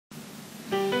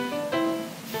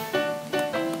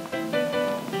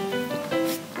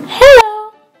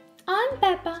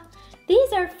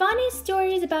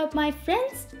stories about my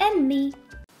friends and me.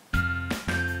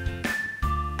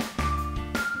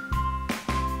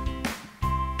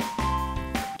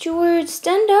 George,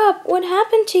 stand up. What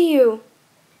happened to you?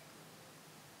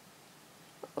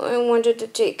 I wanted to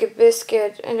take a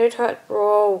biscuit and it had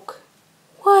broke.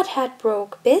 What had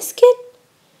broke? Biscuit?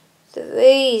 The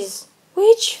vase.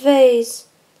 Which vase?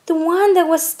 The one that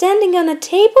was standing on a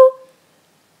table?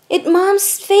 It's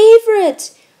Mom's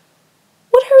favorite.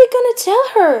 What are we gonna tell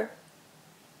her?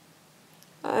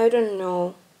 I don't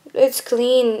know. Let's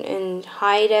clean and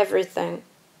hide everything.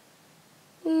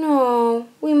 No,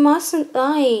 we mustn't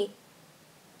lie.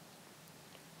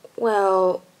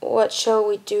 Well, what shall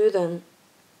we do then?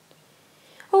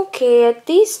 Okay, at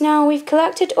least now we've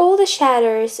collected all the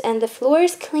shatters and the floor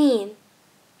is clean.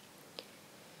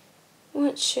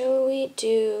 What shall we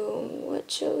do?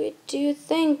 What shall we do?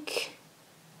 Think.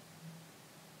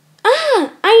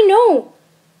 Ah, I know!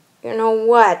 You know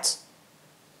what?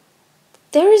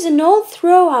 There is an old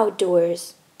throw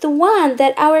outdoors, the one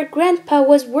that our grandpa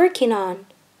was working on.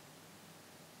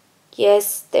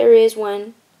 Yes, there is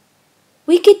one.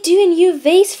 We could do a new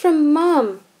vase from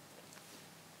Mom.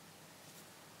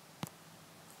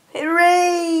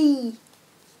 Hooray!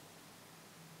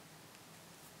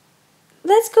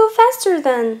 Let's go faster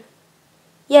then.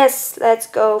 Yes, let's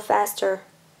go faster.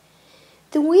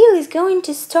 The wheel is going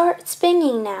to start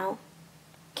spinning now.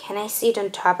 Can I sit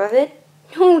on top of it?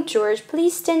 No, George,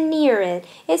 please stand near it.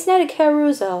 It's not a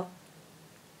carousel.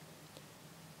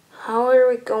 How are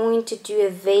we going to do a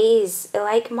vase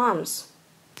like Mom's?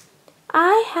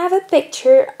 I have a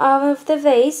picture of the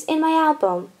vase in my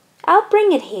album. I'll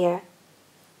bring it here.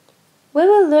 We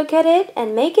will look at it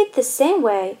and make it the same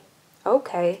way.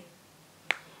 Okay.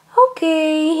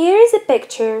 Okay, here is a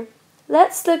picture.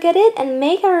 Let's look at it and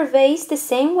make our vase the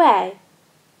same way.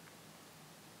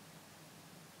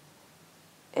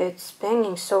 It's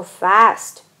spinning so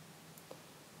fast.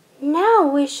 Now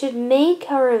we should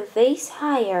make our vase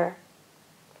higher.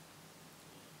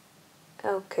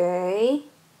 Okay.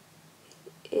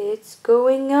 It's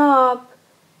going up.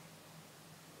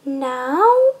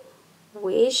 Now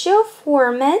we shall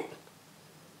form it.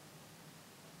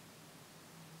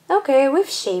 Okay, we've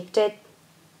shaped it.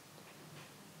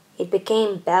 It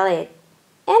became bellied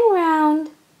and round.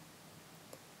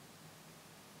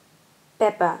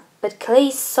 Peppa, but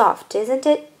clay's soft, isn't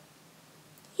it?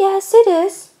 Yes, it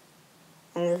is.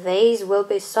 And the vase will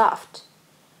be soft.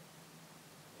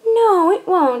 No, it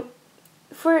won't.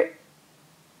 For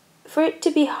it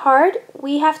to be hard,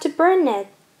 we have to burn it.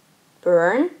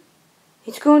 Burn?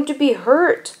 It's going to be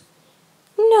hurt.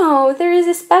 No, there is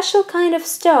a special kind of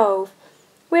stove.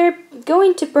 We're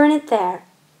going to burn it there.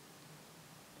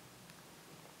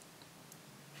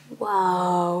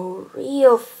 Wow,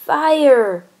 real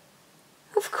fire.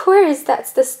 Of course,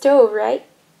 that's the stove, right?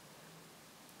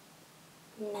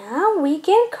 Now we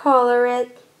can color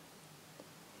it.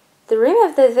 The rim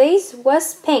of the vase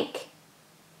was pink,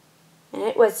 and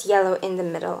it was yellow in the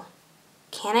middle.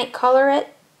 Can I color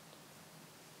it?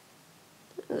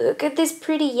 Look at these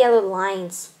pretty yellow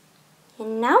lines.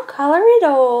 And now color it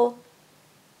all.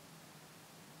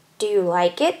 Do you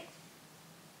like it?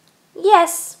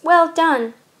 Yes, well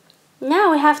done.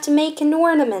 Now we have to make an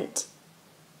ornament.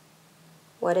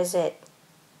 What is it?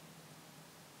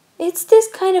 It's this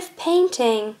kind of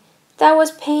painting that was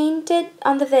painted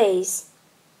on the vase.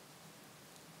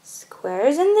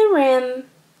 Squares in the rim.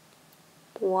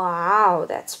 Wow,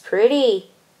 that's pretty.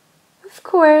 Of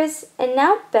course, and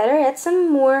now better add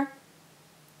some more.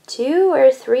 2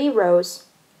 or 3 rows.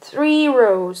 3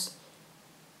 rows.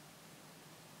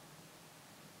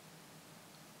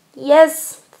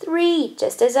 Yes, 3,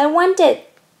 just as I wanted.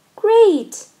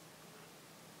 Great.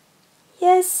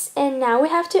 Yes, and now we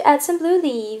have to add some blue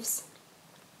leaves.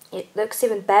 It looks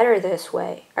even better this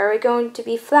way. Are we going to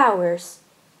be flowers?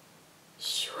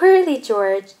 Surely,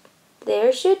 George.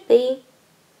 There should be.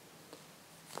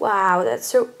 Wow, that's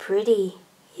so pretty.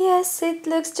 Yes, it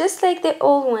looks just like the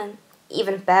old one.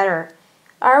 Even better.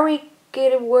 Are we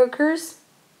good workers?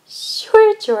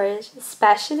 Sure, George,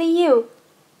 especially you.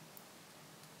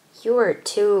 You're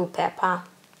too, Peppa.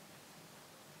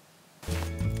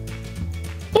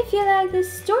 If you like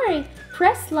this story,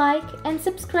 press like and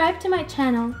subscribe to my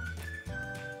channel.